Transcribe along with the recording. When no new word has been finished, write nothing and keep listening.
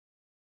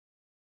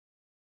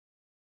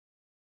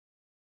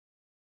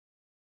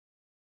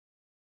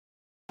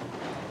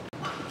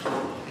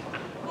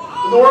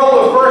In the world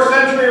of first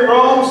century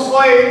Rome,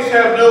 slaves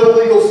have no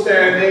legal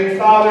standing.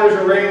 Fathers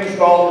arranged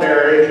all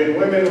marriage, and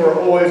women were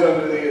always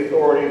under the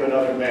authority of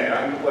another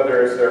man,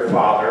 whether it's their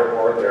father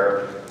or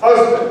their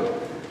husband.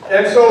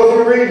 And so if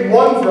you read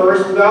one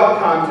verse without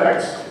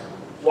context,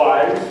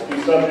 wives,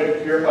 be subject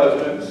to your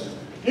husbands,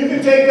 you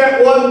can take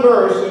that one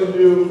verse and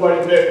do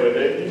quite a bit with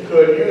it. You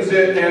could use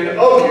it and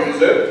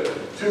abuse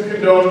it to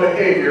condone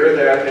behavior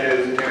that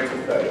is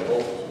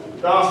antithetical to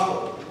the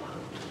gospel.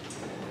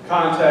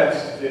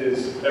 Context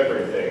is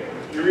everything.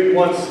 If you read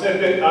one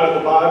snippet out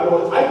of the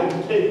Bible, I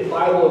can take the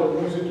Bible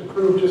and use it to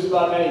prove just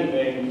about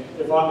anything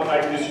if I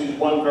can just use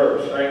one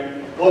verse,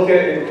 right? Look at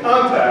it in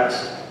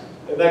context,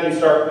 and then you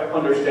start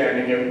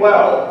understanding it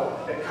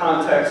well. And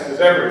context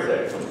is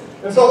everything.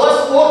 And so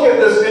let's look at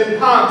this in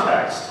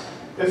context.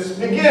 This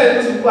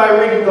begins by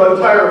reading the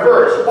entire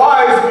verse.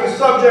 Wives, be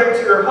subject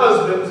to your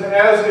husbands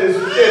as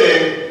is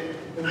fitting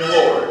in the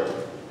Lord.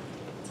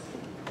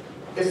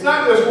 It's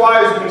not just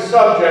wives be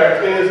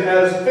subject, it is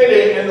as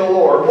fitting in the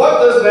Lord. What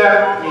does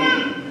that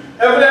mean?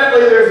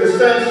 Evidently there's a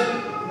sense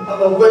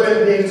of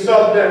women being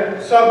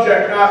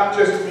subject not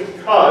just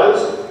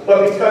because,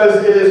 but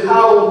because it is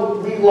how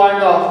we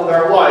line up with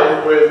our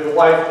life with the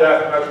life,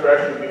 death, and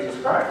resurrection of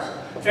Jesus Christ.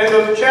 In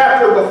the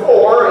chapter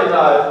before, in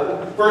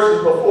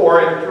verses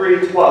before, in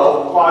 3:12,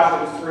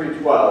 Colossians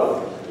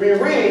 3:12, we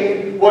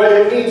read what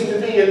it means to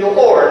be in the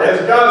Lord.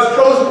 As God's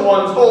chosen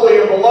ones, holy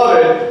and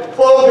beloved,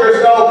 clothe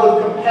yourself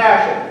with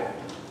compassion,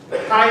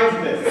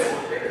 kindness,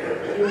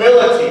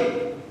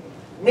 humility,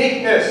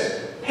 meekness,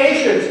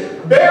 patience.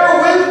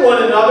 Bear with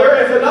one another.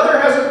 If another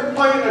has a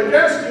complaint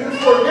against you,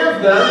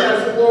 forgive them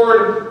as the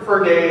Lord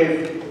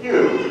forgave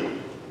you.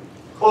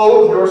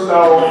 Clothe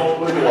yourself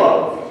with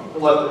love,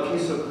 and let the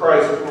peace of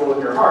Christ rule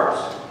in your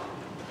hearts.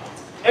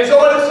 And so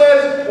when it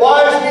says,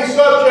 wives be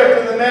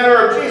subject in the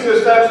manner of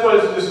Jesus, that's what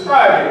it's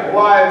describing.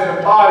 Wives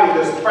embody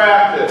this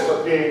practice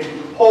of being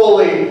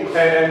holy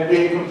and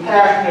being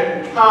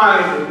compassionate and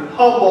kind and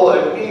humble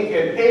and meek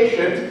and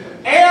patient.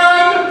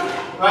 And,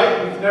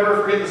 right, you can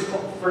never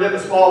forget the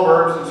small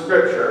verbs in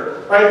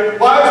Scripture. Right?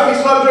 Wives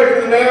be subject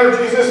in the manner of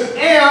Jesus,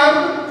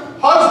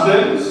 and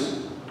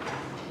husbands,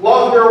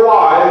 love your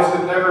wives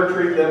and never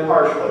treat them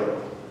harshly.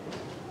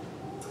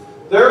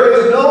 There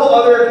is no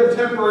other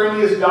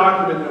contemporaneous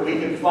document that we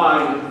can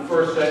find in the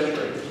first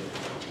century.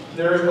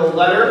 There is no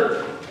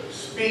letter,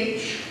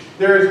 speech.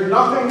 There is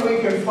nothing we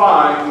can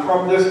find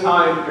from this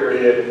time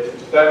period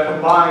that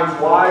combines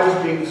wives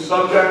being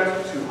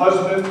subject to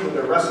husbands with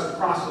a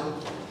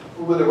reciprocity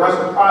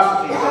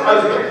for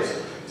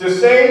husbands. To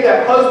say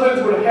that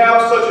husbands would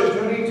have such a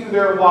duty to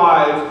their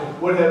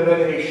wives would have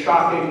been a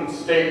shocking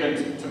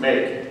statement to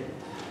make.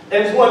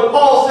 And so what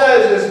Paul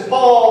says is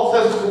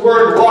the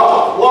word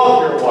love.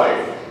 Love your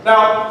wife.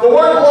 Now, the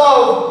word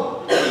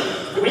love,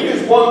 we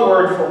use one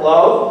word for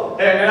love,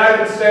 and I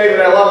can say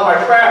that I love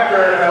my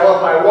tractor and I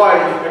love my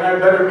wife, and I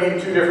better mean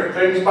two different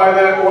things by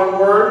that one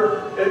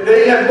word.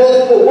 They have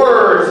multiple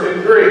words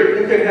in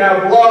Greek. You can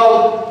have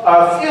love,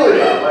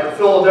 philia, like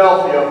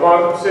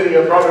Philadelphia, city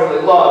of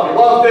brotherly love. You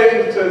love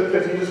things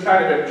because you just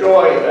kind of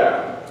enjoy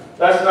them.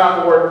 That's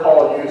not the word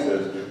Paul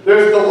uses.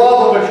 There's the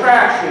love of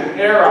attraction,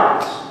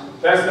 eros.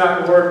 That's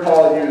not the word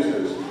Paul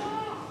uses.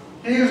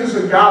 He uses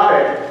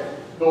agape,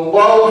 the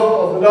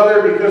love of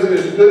another because it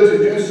is good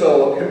to do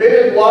so. A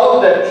committed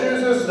love that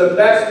chooses the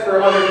best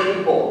for other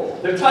people.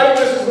 The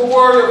tightness is the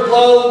word of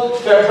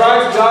love that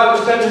drives God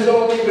to send His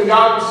only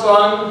begotten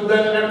Son, who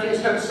then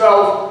empties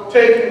Himself,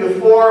 taking the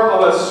form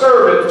of a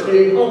servant,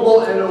 being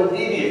humble and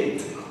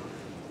obedient.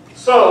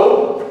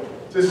 So,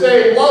 to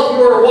say love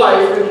your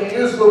wife, and you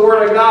use the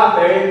word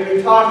agape, and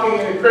you're talking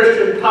in a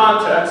Christian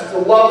context, to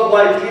love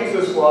like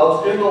Jesus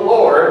loves in the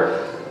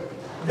Lord,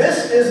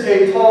 this is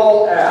a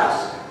tall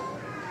ask.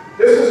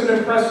 This is an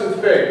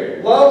impressive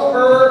thing. Love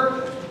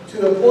her to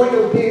the point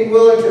of being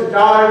willing to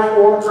die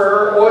for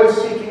her, always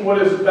seeking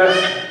what is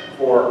best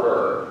for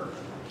her.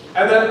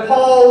 And then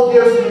Paul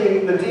gives me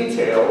the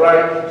detail,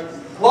 right?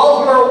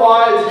 Love your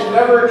wives and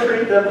never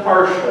treat them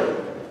harshly.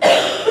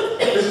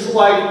 This is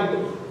like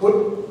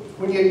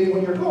when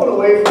you're going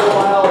away for a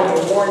while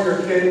and you warn your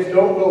kids,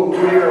 don't go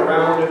rooting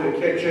around in the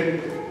kitchen.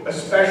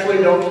 Especially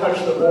don't touch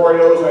the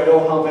Oreos. I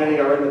know how many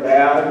are in the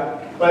bag.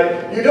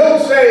 But you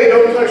don't say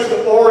don't touch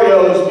the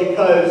Oreos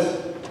because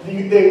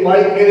they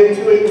might get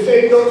into it. You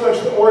say don't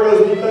touch the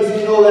Oreos because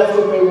you know that's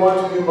what they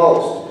want to do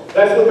most.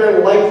 That's what they're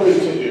likely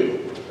to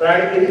do.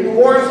 Right? If you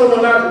warn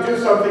someone not to do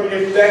something,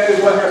 if that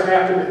is what has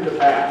happened in the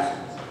past.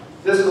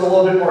 This is a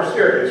little bit more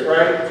serious,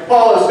 right?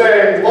 Paul is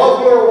saying,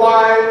 love your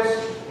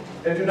wives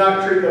and do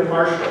not treat them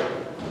harshly.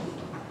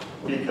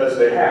 Because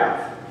they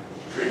have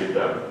treated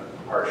them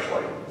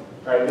harshly.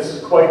 Right? This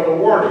is quite the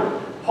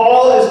warning.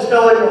 Paul is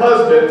telling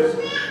husbands,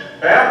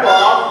 back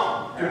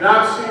off, do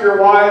not see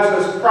your wives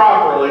as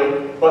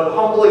properly, but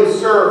humbly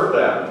serve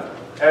them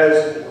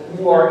as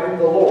you are in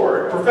the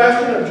Lord.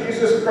 Profession of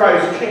Jesus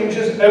Christ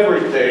changes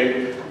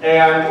everything,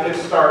 and it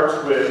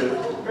starts with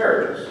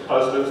marriages,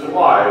 husbands and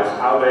wives,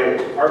 how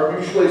they are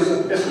mutually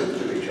submissive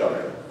to each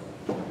other.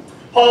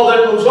 Paul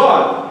then moves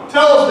on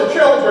tells the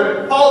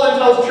children, Paul then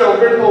tells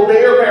children,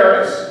 obey your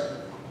parents.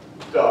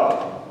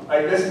 Duh.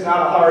 Like, this is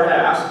not a hard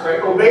ask,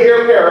 right? Obey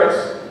your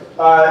parents.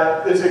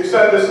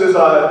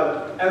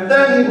 And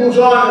then he moves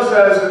on and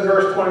says in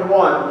verse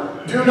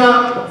 21,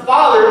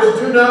 fathers,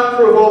 do not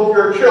provoke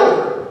your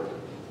children.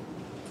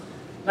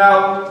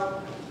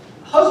 Now,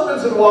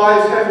 husbands and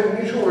wives having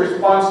mutual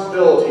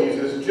responsibilities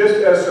is just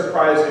as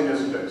surprising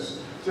as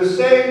this. To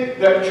say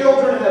that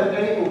children have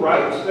any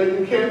rights, that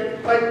you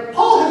can't, like,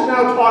 Paul has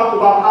now talked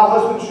about how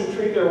husbands should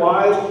treat their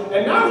wives,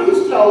 and now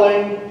he's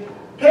telling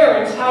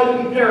parents how to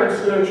be parents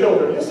to their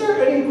children. Is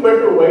there any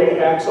quicker way to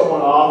hack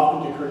someone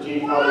off and to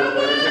critique how they're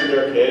parenting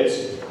their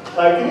kids?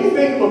 Can you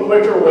think of a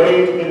quicker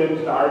way to get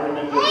into an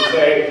argument than to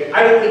say,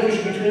 I don't think you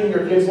should be treating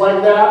your kids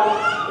like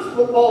that? This is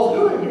what Paul's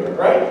doing here,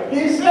 right?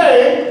 He's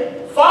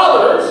saying,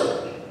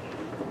 fathers,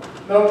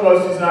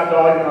 notice he's not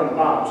dogging on the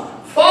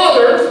moms,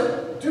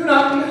 fathers, do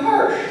not be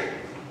harsh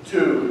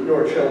to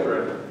your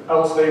children,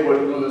 else they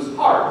would lose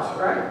heart,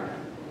 right?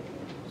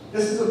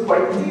 This is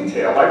quite in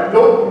detail. Like,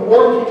 don't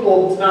warn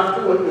people to not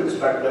do what you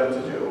expect them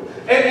to do.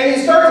 And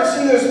you start to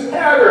see this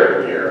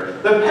pattern here.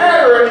 The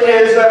pattern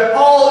is that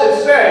Paul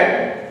is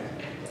saying,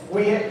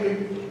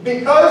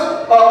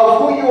 because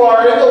of who you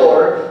are in the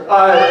Lord,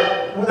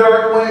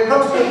 when it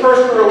comes to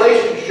personal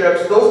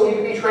relationships, those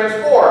need to be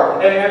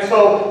transformed. And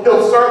so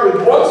he'll start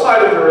with one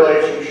side of the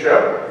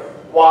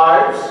relationship,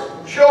 wives,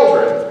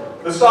 children,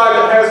 the side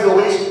that has the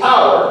least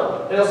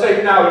power. And he'll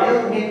say, now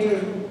you need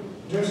to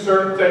do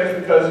certain things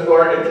because you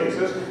are in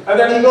Jesus. And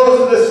then he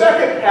goes to the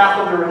second half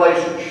of the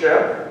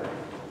relationship,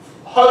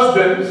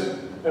 husbands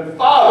and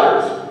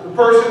fathers, the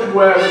person who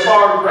has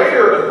far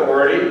greater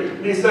authority.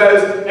 He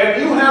says,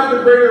 and you have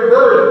the greater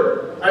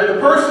burden. And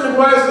the person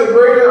who has the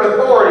greater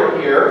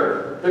authority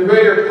here, the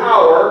greater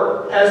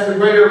power, has the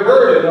greater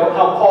burden of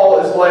how Paul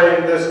is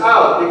laying this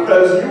out,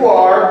 because you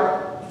are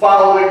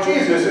following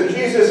Jesus, and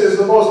Jesus is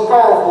the most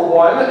powerful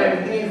one,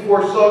 and he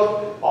forsook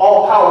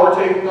all power,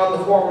 taking on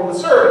the form of the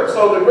servant.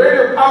 So the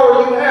greater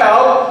power you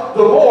have,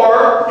 the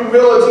more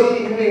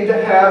humility you need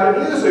to have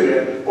in using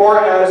it. Or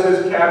as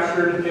is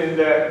captured in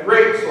that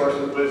great source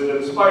of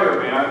wisdom,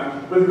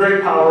 Spider-Man, with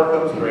great power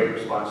comes great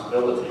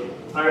responsibility.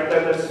 All right,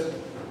 that is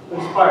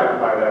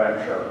inspired by that,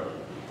 I'm sure.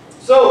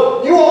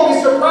 So you won't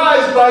be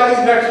surprised by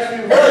these next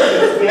few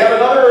verses. We have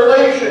another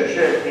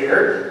relationship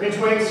here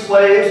between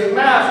slaves and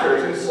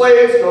masters. And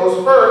slaves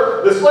goes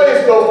first. The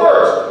slaves go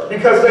first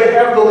because they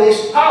have the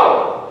least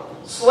power.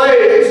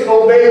 Slaves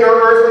obey their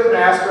earthly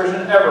masters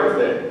in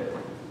everything,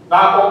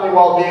 not only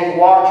while being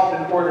watched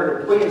in order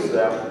to please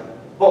them,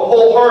 but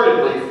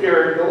wholeheartedly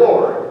fearing the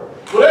Lord.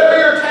 Whatever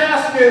your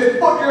task is,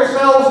 put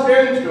yourselves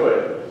into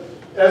it,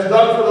 as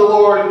done for the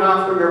Lord and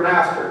not for your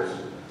masters.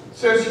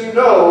 Since you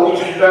know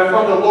that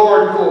from the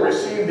Lord you will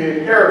receive the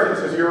inheritance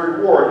as your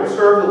reward, you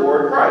serve the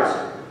Lord Christ.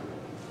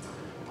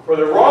 For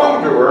the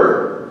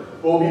wrongdoer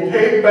will be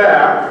paid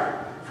back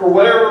for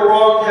whatever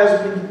wrong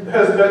has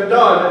been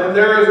done, and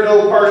there is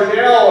no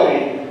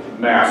partiality,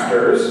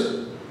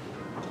 masters.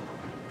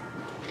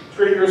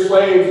 Treat your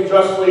slaves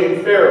justly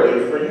and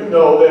fairly, for you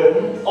know that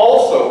you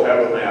also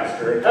have a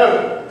master in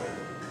heaven.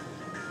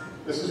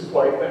 This is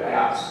quite the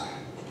ask.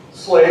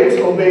 Slaves,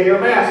 obey your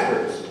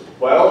masters.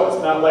 Well,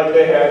 it's not like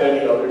they had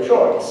any other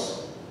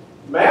choice.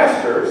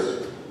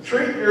 Masters,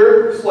 treat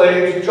your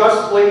slaves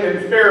justly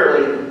and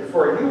fairly,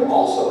 for you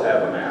also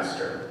have a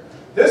master.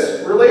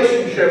 This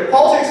relationship,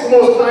 Paul takes the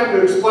most time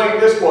to explain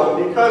this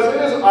one because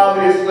it is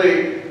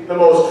obviously the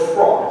most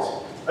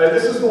fraught.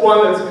 This is the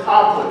one that's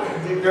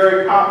complicated,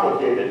 very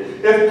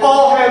complicated. If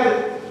Paul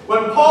had,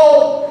 when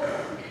Paul,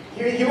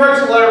 he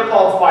writes a letter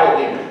called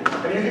Philemon,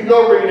 and you can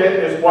go read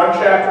it. It's one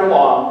chapter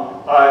long.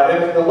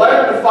 In the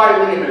letter to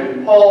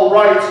Philemon, Paul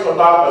writes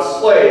about a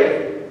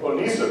slave,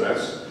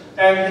 Onesimus,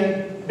 and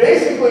he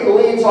basically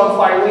leans on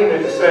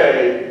Philemon to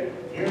say,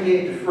 you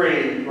need to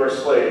free your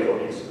slave,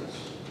 Onesimus.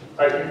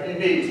 Right, you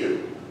need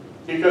to.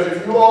 Because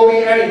if you owe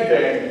me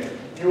anything,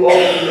 you owe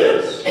me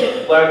this.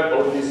 Let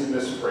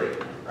Onesimus free.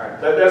 Right?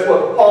 That's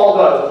what Paul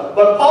does.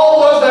 But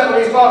Paul does that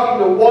when he's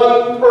talking to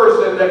one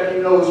person that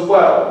he knows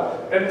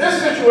well. In this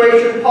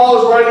situation, Paul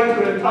is writing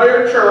to an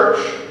entire church,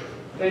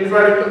 and he's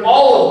writing to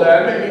all of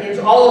them, and he needs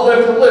all of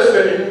them to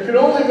listen. And you can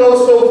only go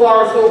so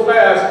far so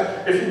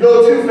fast. If you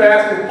go too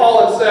fast, if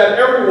Paul had said,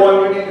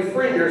 everyone, you need to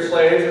free your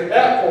slaves, at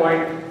that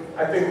point,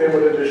 I think they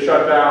would have just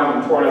shut down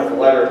and torn up the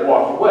letter and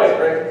walked away,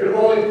 right? You can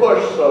only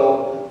push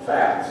so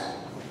fast.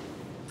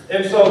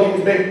 And so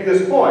he's making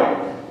this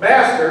point.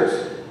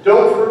 Masters,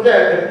 don't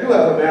forget that you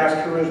have a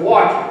master who is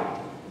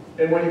watching.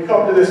 And when you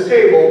come to this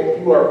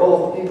table, you are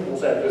both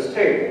equals at this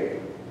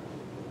table.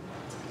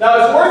 Now,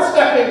 it's worth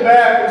stepping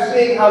back and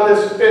seeing how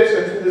this fits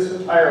into this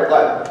entire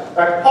letter. In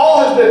fact,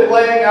 Paul has been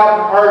laying out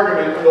an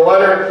argument in the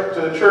letter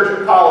to the church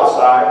of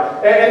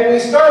Colossae. And we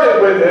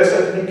started with this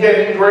at the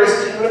beginning,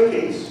 grace to you and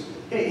peace.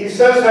 He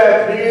says that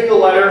at the beginning of the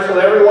letter so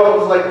that everyone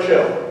was like,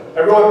 chill.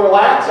 Everyone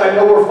relax. I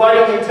know we're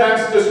fighting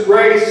intense. Just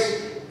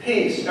grace,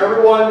 peace.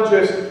 Everyone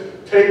just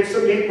take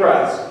some deep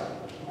breaths.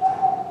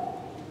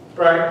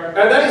 Right?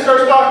 And then he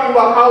starts talking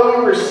about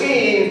how we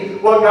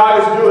receive what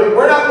God is doing.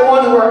 We're not the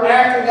ones who are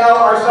acting out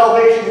our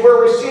salvation.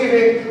 We're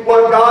receiving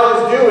what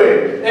God is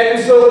doing. And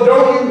so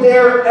don't you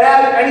dare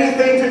add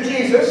anything to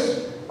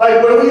Jesus.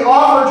 Like when we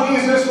offer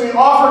Jesus,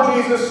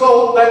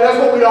 so that's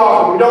what we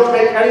offer. We don't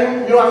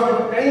have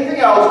to do anything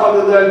else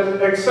other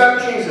than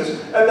accept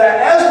Jesus. And that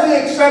as we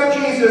accept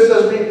Jesus,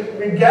 as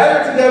we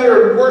gather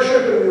together and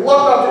worship and we look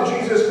up to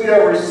Jesus, we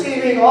are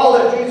receiving all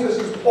that Jesus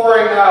is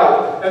pouring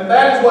out. And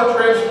that is what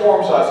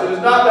transforms us. It is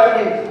not that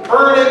we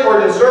earn it or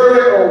deserve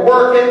it or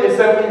work it. It's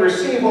that we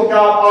receive what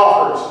God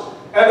offers.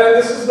 And then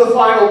this is the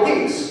final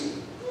piece.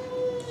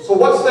 So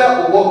what's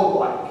that look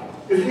like?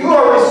 If you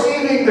are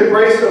receiving the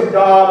grace of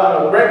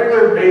God on a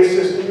regular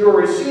basis, and you are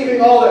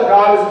receiving all that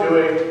God is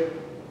doing,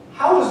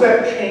 how does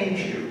that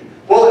change you?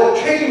 Well, it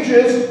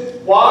changes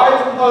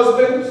wives and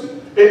husbands.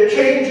 It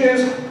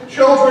changes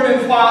children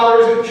and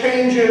fathers. It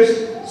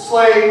changes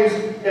slaves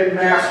and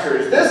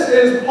masters. This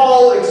is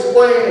Paul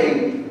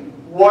explaining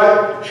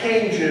what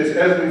changes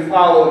as we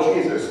follow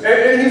Jesus.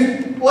 And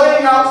he's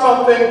laying out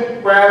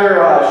something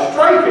rather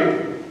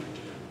striking.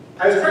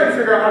 I was trying to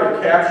figure out how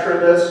to capture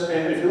this,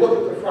 and if you look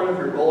at the front of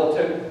your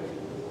bulletin,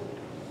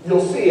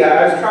 you'll see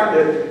I was trying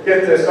to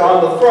get this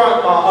on the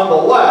front, on the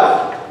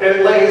left.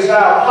 It lays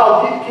out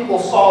how people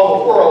saw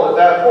the world at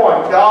that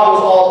point. God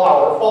was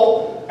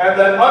all-powerful, and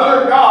then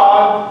under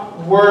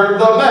God were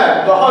the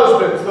men, the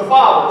husbands, the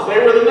fathers.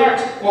 They were the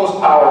next most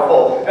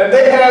powerful, and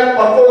they had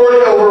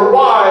authority over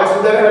wives,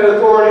 and then had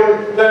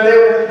authority, then they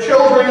were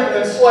children and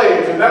then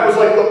slaves, and that was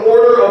like the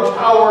order of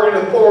power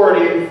and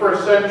authority in the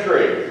first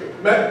century.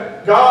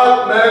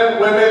 God, men,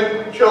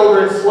 women,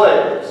 children,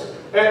 slaves.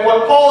 And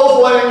what Paul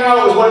is laying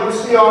out is what you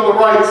see on the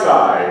right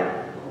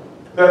side,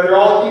 that they're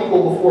all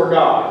equal before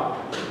God.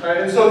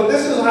 Right? And so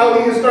this is how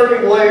he is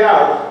starting to lay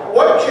out.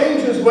 What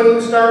changes when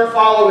you start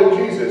following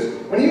Jesus?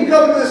 When you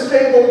come to this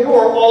table, you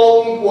are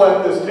all equal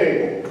at this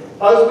table.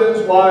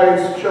 Husbands,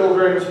 wives,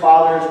 children,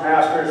 fathers,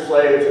 masters,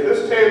 slaves. At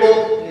this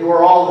table, you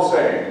are all the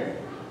same,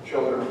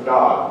 children of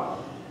God.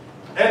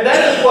 And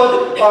that is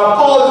what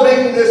Paul is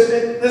making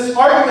this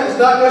argument is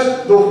not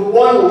just the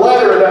one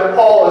letter that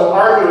Paul is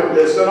arguing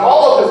this. In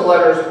all of his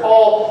letters,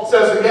 Paul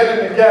says again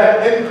and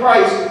again, in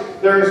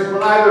Christ, there is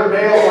neither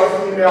male nor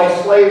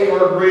female, slave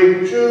nor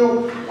Greek,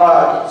 Jew,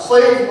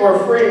 slave nor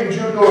free,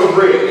 Jew nor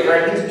Greek.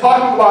 Right? He's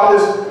talking about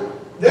this.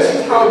 This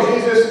is how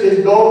Jesus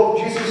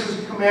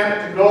is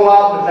commanded to go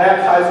out and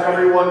baptize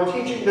everyone,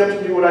 teaching them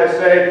to do what I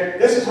say.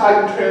 This is how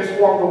you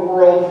transform the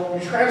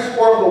world. You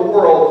transform the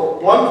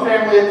world one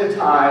family at a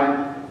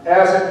time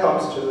as it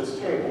comes to this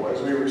table,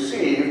 as we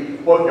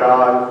receive what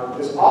God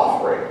is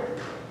offering.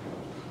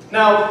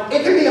 Now,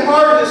 it can be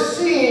hard to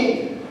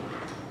see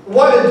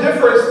what a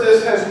difference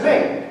this has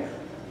made,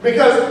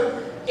 because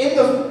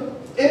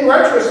in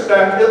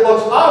retrospect, it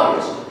looks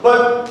obvious.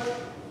 But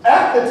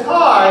at the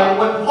time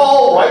when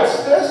Paul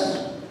writes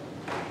this,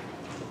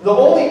 the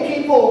only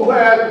people who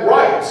had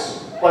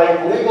rights,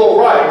 like legal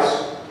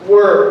rights,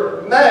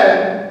 were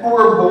men who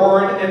were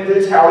born in the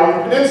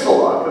Italian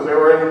peninsula, because they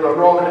were in the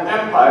Roman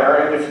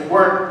Empire, and if you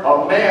weren't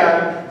a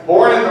man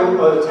born in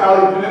the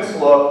Italian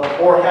peninsula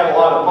or had a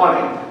lot of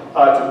money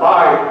to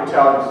buy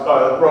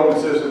Italian Roman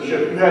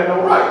citizenship, you had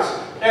no rights.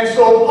 And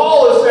so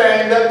Paul is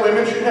saying that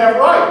women should have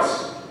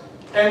rights.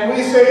 And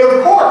we say,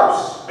 of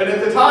course. And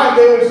at the time,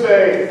 they would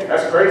say,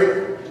 that's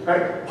crazy.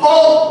 Right?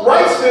 Paul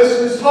writes this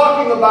and is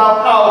talking about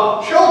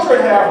how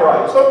children have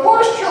rights. Of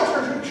course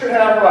children should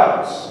have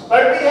rights.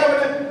 Like we have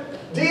it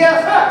in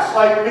DFS.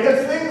 Like we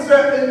have things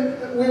that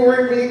we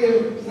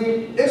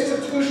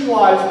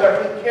institutionalized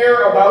that we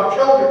care about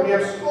children. We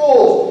have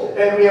schools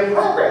and we have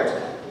programs.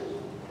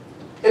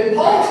 In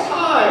Paul's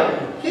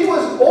time, he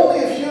was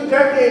only a few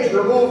decades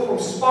removed from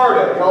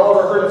Sparta. Y'all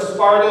ever heard of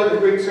Sparta, the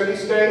Greek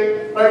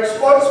city-state? Like,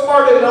 what's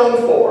Sparta known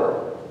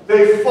for?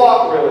 They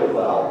fought really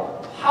well.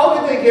 How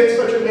did they get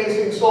such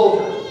amazing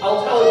soldiers?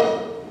 I'll tell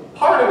you.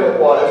 Part of it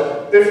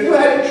was, if you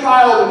had a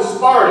child in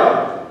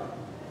Sparta,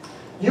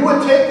 you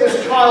would take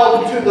this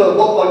child to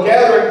a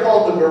gathering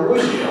called the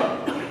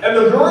Gerousia. And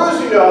the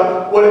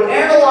Gerousia would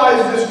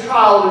analyze this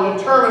child and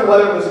determine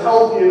whether it was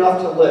healthy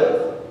enough to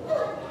live.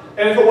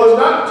 And if it was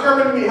not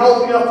determined to be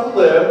healthy enough to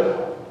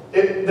live,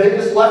 they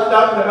just left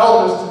out the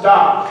eldest to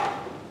die.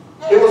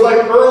 It was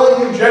like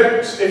early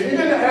eugenics. If you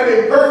didn't have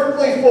a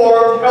perfectly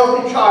formed,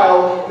 healthy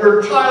child,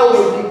 your child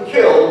would be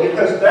killed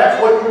because that's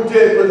what you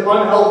did with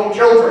unhealthy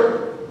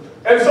children.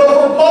 And so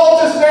for Paul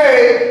to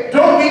say,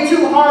 don't be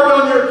too hard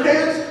on your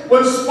kids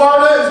when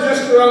Sparta is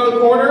just around the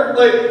corner,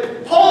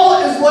 like,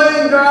 Paul is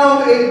laying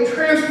down a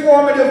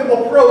transformative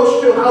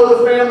approach to how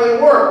the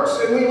family works.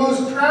 And we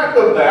lose track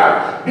of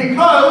that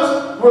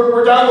because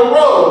we're down the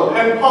road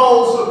and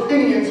Paul's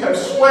opinions have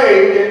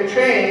swayed and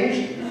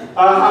changed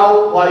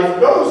how life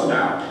goes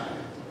now.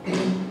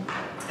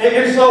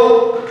 And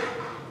so,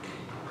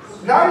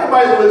 guided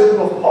by the wisdom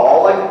of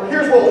Paul, like,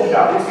 here's what we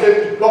got. He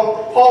said,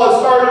 Paul has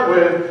started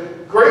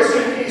with, grace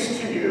and peace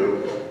to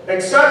you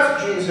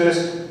accept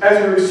Jesus,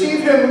 as we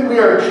receive him, we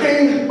are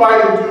changed by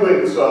the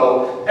doing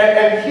so.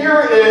 And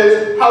here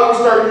is how we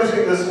start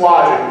using this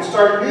logic. We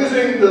start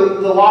using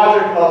the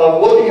logic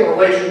of looking at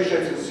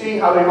relationships and seeing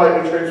how they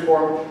might be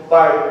transformed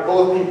by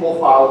both people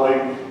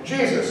following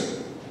Jesus.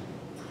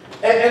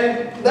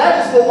 And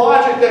that is the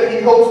logic that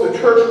he hopes the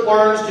church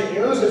learns to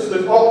use. It's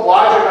the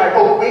logic I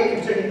hope we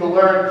continue to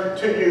learn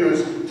to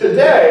use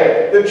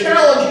today. The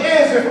challenge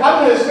is, if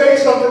I'm going to say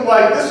something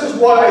like, this is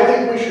what I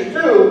think we should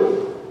do,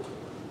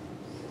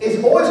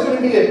 it's always going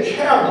to be a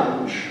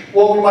challenge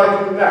what we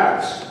might do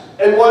next.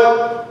 And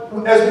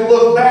as we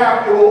look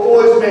back, it will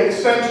always make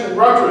sense in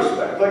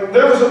retrospect. Like,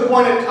 there was a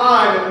point in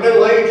time in the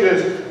Middle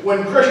Ages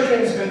when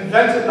Christians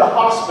invented the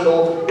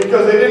hospital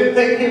because they didn't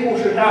think people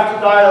should have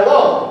to die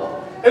alone.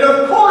 And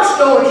of course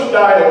no one should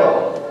die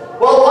alone.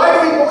 Well, why do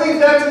we believe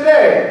that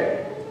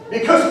today?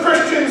 Because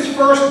Christians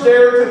first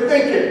dared to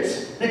think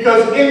it.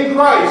 Because in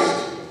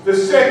Christ, the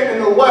sick and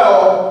the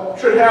well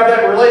should have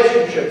that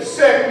relationship.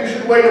 Sick, you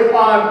should wait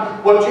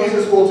upon what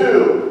Jesus will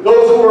do.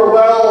 Those who are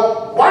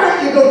well, why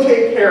don't you go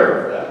take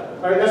care of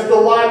them? Right? That's the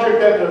logic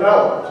that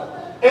developed.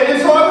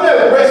 And so I'm going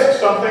to risk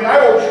something. I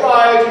will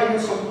try to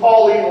use some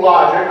Pauline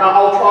logic.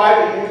 I'll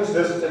try to use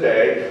this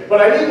today.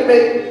 But I need to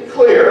make it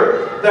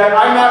clear that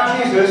I'm not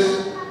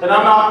Jesus and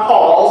I'm not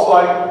Paul. So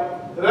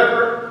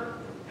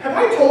have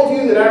I told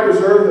you that I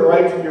reserve the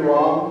right to be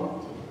wrong?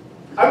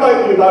 I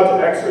might be about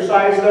to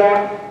exercise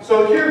that.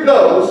 So here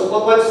goes.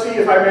 Let's see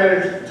if I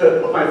manage to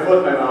put my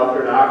foot in my mouth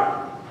or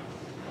not.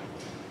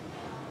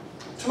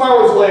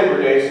 Tomorrow is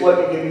Labor Day, so let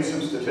me give you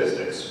some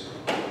statistics.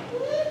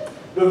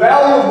 The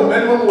value of the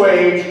minimum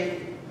wage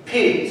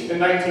peaked in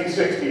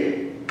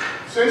 1968.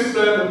 Since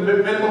then, the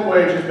minimum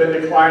wage has been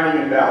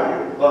declining in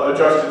value,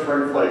 adjusted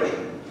for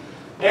inflation.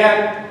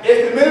 And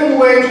if the minimum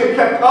wage had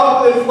kept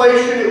up with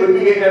inflation, it would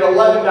be at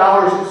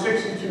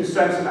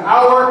 $11.62 an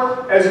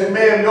hour. As you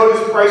may have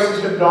noticed,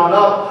 prices have gone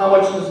up. How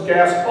much does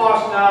gas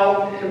cost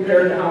now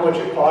compared to how much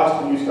it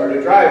cost when you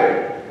started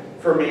driving?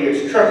 For me,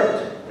 it's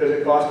tripled, because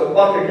it cost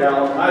 $1 a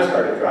gallon when I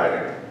started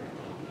driving.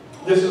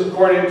 This is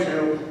according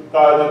to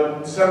the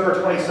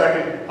December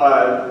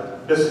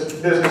 22nd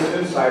Business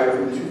Insider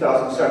from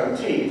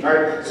 2017. All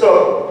right?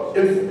 So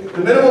if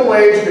the minimum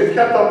wage had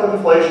kept up with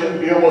inflation, it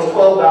would be almost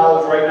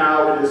 $12 right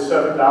now. It is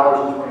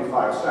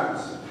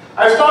 $7.25.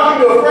 I was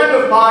talking to a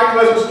friend of mine who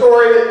has a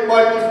story that you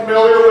might be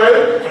familiar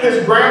with.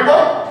 His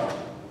grandpa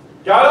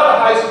got out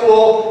of high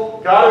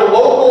school, got a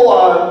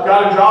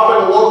job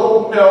at a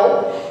local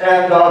mill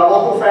and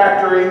local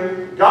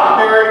factory, got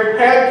married,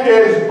 had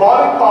kids,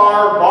 bought a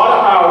car, bought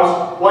a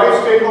house,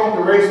 wife stayed home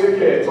to raise the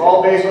kids,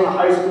 all based on a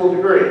high school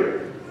degree.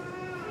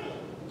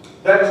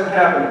 That doesn't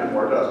happen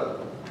anymore, does it?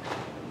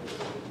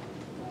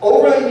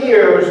 Over the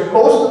years,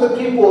 most of the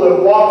people that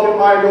have walked in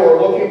my door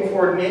looking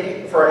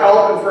for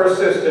help and for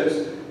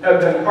assistance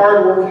have been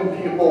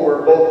hardworking people,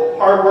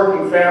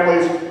 hardworking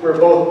families where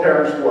both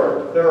parents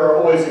work. There are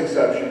always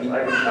exceptions.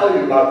 I can tell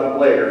you about them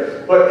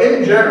later. But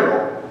in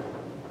general,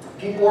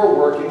 people are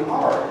working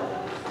hard.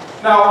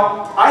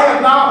 Now, I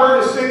have not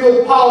heard a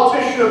single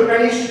politician of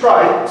any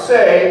stripe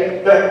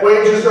say that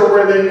wages are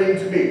where they need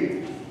to be.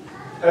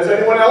 Has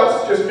anyone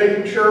else, just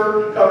making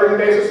sure, covering the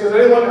bases, has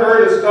anyone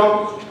heard a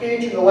stump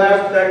speech in the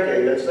last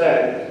decade that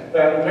said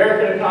that the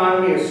American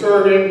economy is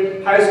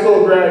serving high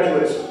school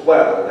graduates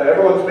well, that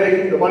everyone's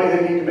making the money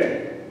they need to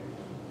make?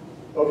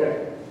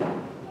 Okay.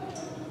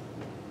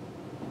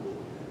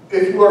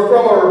 If you are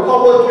from a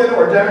Republican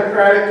or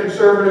Democratic,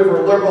 conservative,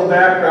 or liberal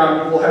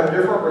background, you will have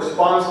different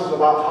responses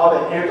about how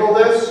to handle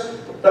this,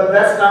 but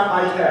that's not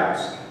my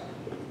task.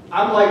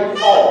 I'm like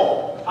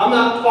Paul. I'm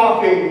not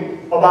talking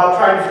about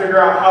trying to figure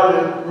out how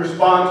to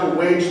respond to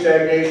wage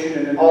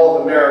stagnation in all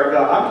of America.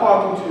 I'm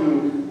talking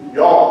to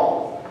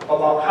y'all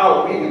about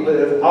how we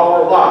live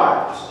our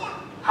lives.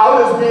 How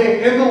does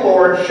being in the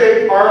Lord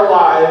shape our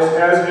lives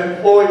as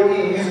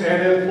employees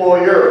and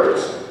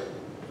employers?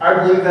 I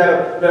believe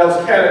that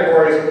those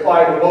categories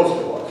apply to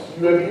most of us.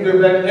 You have either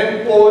been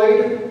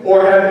employed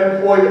or have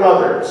employed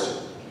others.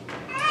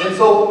 And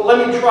so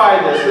let me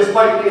try this. This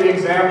might be an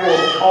example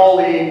of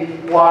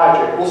Pauline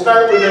logic. We'll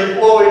start with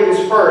employees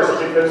first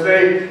because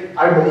they,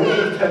 I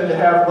believe, tend to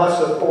have less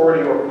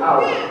authority or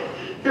power.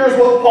 Here's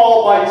what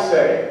Paul might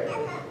say.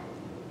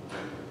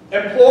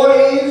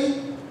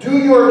 Employees, do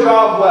your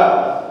job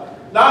well.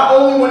 Not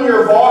only when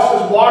your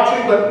boss is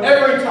watching, but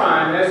every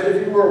time as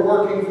if you were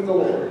working for the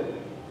Lord.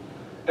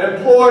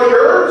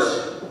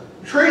 Employers,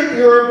 treat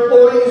your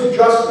employees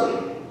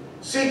justly,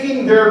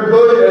 seeking their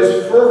good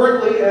as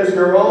fervently as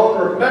your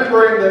own,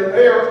 remembering that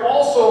they are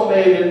also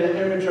made in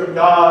the image of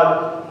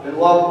God and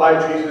loved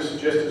by Jesus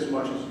just as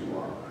much as you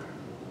are.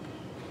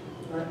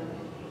 Right?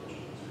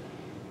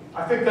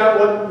 I think that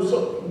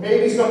was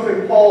maybe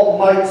something Paul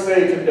might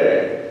say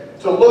today,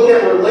 to look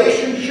at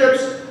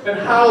relationships and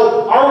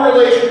how our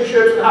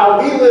relationships and how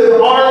we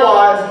live our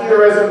lives,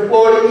 either as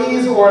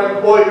employees or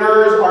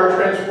employers, are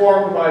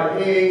transformed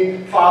by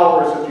being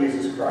followers of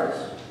Jesus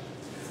Christ.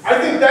 I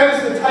think that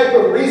is the type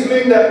of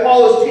reasoning that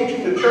Paul is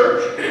teaching the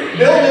church,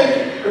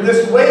 building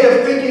this way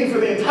of thinking for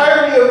the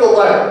entirety of the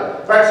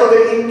letter. Right? So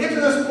that you can get to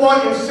this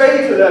point and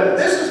say to them,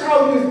 this is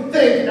how you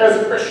think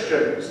as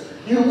Christians.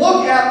 You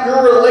look at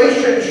your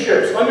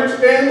relationships,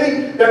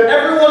 understanding that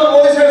everyone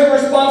always has a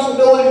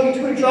responsibility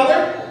to each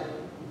other,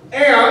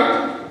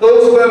 and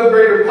those who have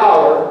greater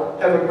power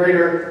have a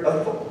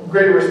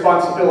greater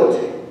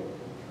responsibility.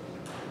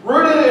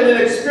 Rooted in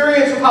an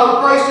experience of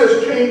how Christ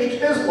has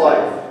changed his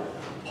life,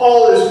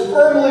 Paul is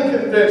firmly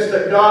convinced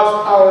that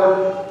God's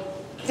power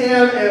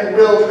can and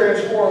will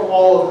transform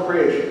all of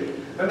creation,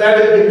 and that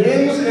it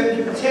begins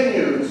and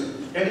continues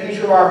in each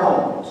of our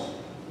homes.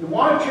 You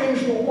want to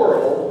change the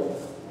world,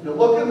 you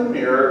look in the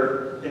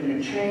mirror and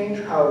you change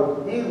how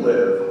we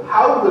live.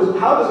 How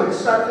does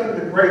accepting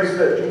the grace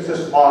that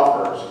Jesus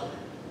offers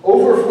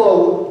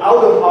overflow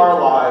out of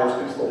our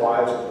lives into the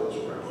lives of those